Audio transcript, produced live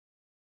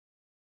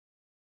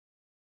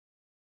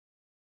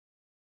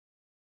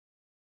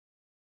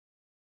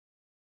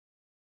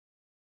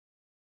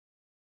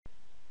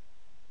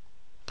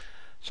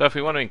So if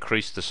we want to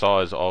increase the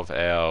size of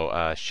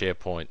our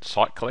SharePoint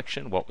site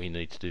collection, what we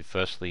need to do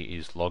firstly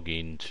is log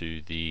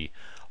into the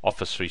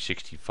Office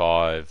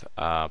 365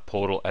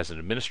 portal as an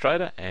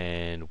administrator,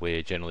 and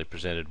we're generally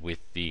presented with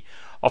the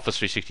Office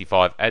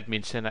 365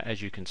 Admin Center,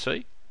 as you can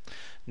see.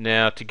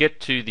 Now, to get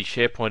to the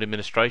SharePoint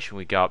administration,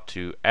 we go up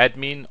to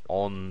Admin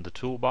on the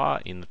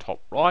toolbar in the top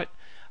right.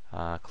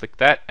 Click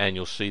that and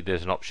you'll see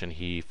there's an option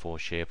here for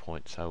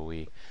SharePoint, so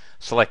we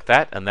select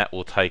that and that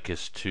will take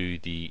us to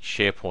the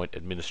SharePoint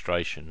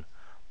administration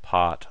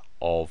part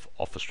of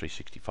Office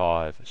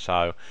 365.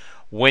 So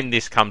when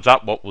this comes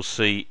up, what we'll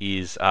see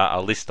is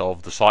a list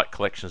of the site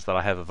collections that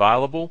I have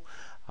available,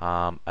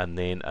 and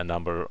then a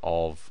number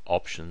of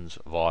options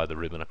via the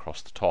ribbon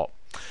across the top.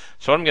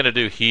 So what I'm going to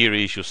do here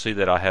is, you'll see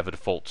that I have a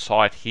default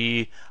site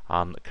here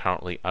that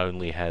currently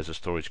only has a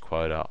storage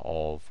quota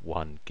of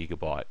 1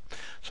 gigabyte.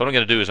 So what I'm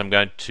going to do is I'm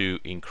going to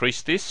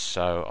increase this,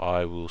 so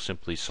I will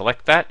simply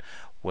select that.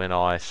 When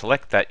I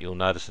select that, you'll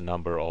notice a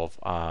number of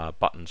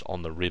buttons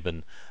on the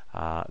ribbon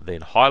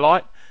then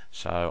highlight.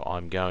 So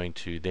I'm going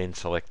to then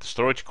select the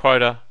storage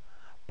quota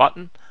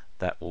button.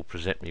 That will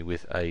present me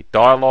with a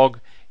dialog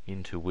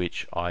into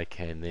which I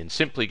can then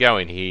simply go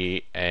in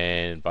here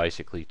and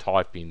basically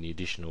type in the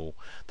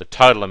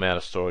total amount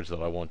of storage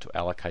that I want to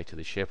allocate to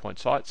the SharePoint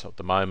site. So at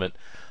the moment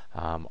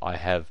I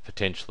have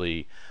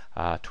potentially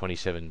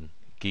 27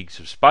 gigs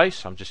of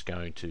space. I'm just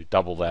going to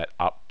double that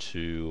up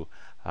to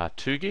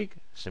 2 gig.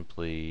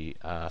 Simply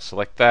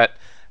select that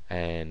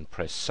and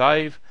press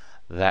save.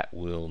 That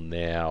will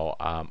now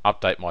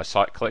update my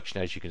site collection.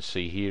 As you can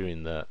see here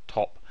in the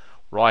top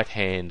right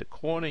hand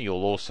corner,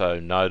 you'll also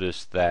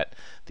notice that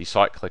the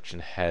site collection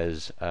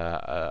has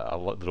a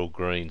little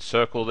green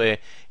circle there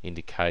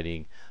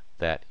indicating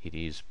that it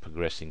is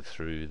progressing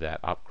through that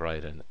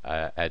upgrade and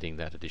adding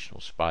that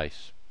additional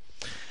space.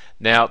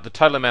 Now, the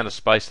total amount of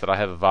space that I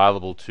have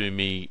available to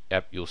me,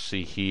 you'll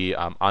see here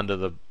under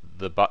the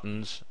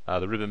buttons,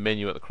 the ribbon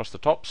menu across the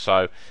top.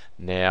 So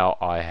now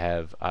I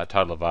have a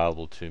total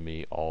available to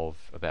me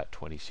of about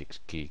 26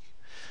 gig.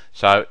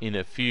 So in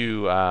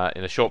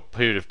a short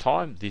period of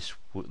time, this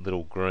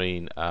little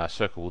green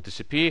circle will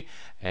disappear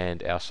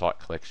and our site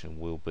collection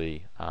will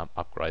be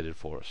upgraded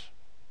for us.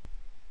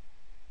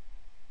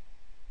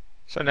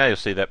 So now you'll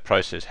see that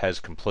process has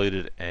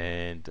completed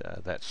and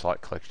that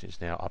site collection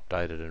is now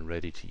updated and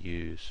ready to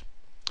use.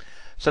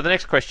 So the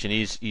next question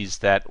is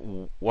that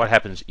what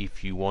happens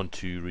if you want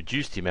to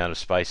reduce the amount of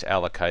space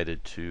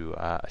allocated to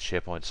a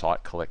SharePoint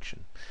site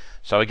collection?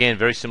 So again,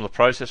 very similar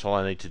process. All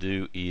I need to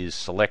do is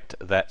select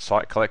that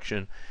site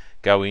collection,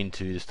 go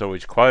into the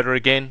storage quota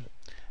again,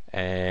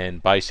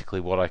 and basically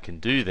what I can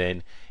do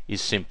then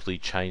is simply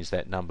change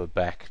that number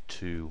back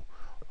to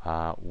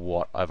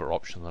whatever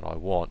option that I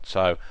want.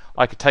 So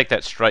I could take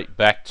that straight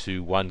back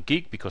to 1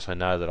 gig because I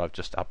know that I've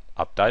just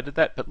updated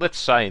that. But let's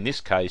say in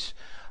this case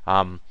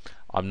I'm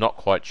not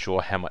quite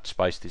sure how much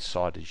space this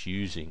site is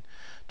using.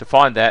 To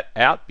find that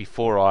out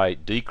before I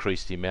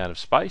decrease the amount of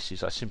space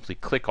is I simply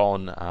click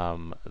on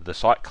the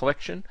site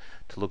collection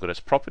to look at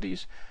its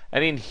properties,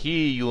 and in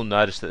here you'll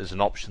notice that there's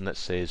an option that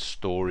says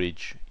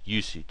storage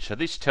usage. So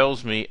this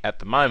tells me at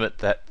the moment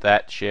that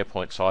that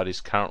SharePoint site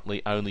is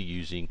currently only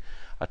using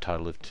a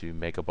total of 2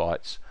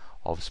 megabytes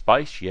of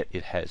space, yet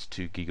it has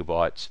 2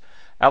 gigabytes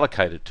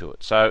allocated to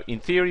it. So in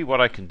theory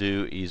what I can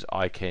do is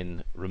I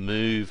can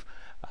remove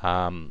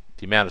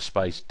the amount of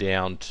space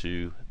down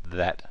to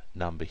that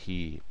number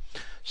here.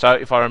 So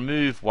if I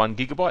remove 1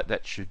 gigabyte,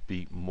 that should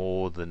be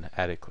more than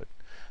adequate.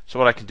 So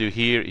what I can do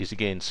here is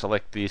again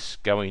select this,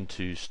 go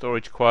into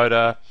storage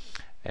quota,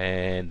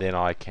 and then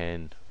I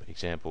can, for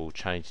example,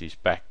 change this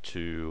back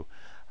to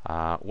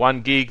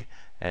 1 gig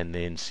and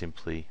then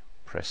simply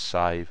press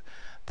save.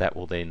 That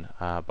will then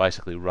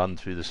basically run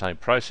through the same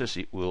process.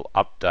 It will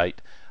update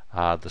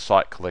the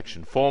site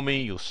collection for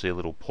me. You'll see a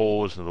little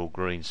pause and a little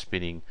green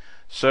spinning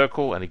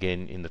circle, and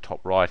again in the top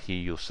right here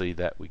you'll see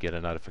that we get a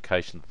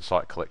notification that the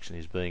site collection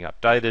is being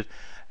updated.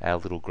 Our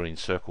little green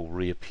circle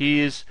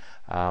reappears.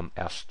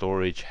 Our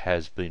storage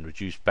has been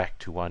reduced back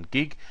to 1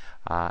 gig,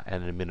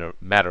 and in a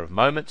matter of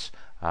moments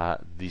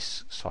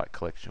this site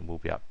collection will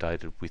be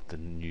updated with the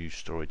new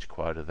storage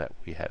quota that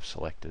we have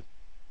selected.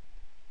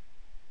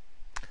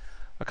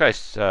 Okay,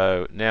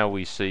 so now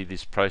we see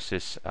this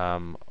process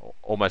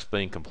almost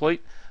being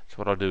complete. So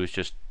what I'll do is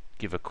just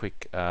give a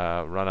quick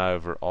run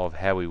over of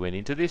how we went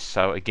into this.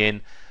 So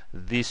again,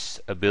 this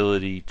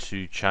ability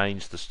to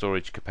change the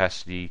storage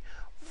capacity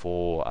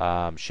for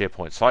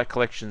SharePoint site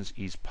collections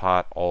is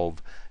part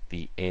of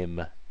the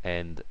M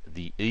and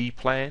the E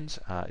plans.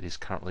 It is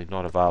currently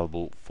not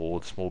available for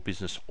the small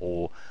business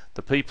or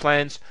the P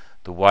plans.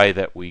 The way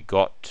that we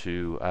got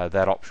to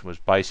that option was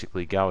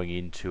basically going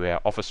into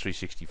our Office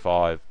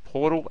 365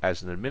 portal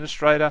as an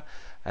administrator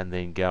and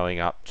then going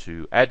up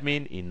to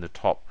admin in the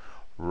top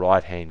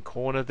right hand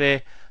corner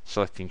there,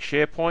 selecting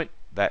SharePoint.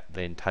 That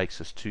then takes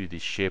us to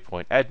this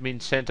SharePoint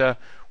Admin Center.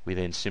 We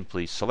then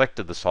simply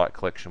selected the site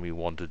collection we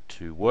wanted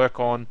to work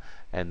on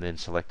and then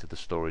selected the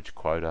storage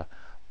quota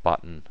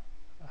button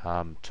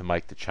to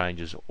make the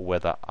changes,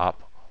 whether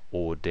up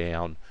or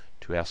down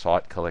to our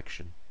site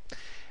collection.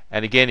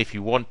 And again, if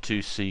you want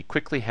to see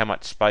quickly how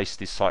much space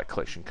this site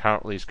collection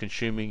currently is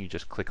consuming, you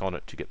just click on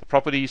it to get the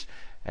properties,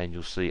 and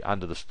you'll see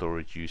under the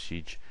storage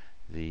usage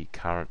the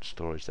current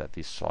storage that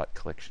this site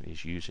collection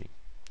is using.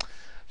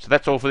 So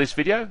that's all for this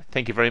video.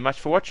 Thank you very much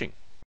for watching.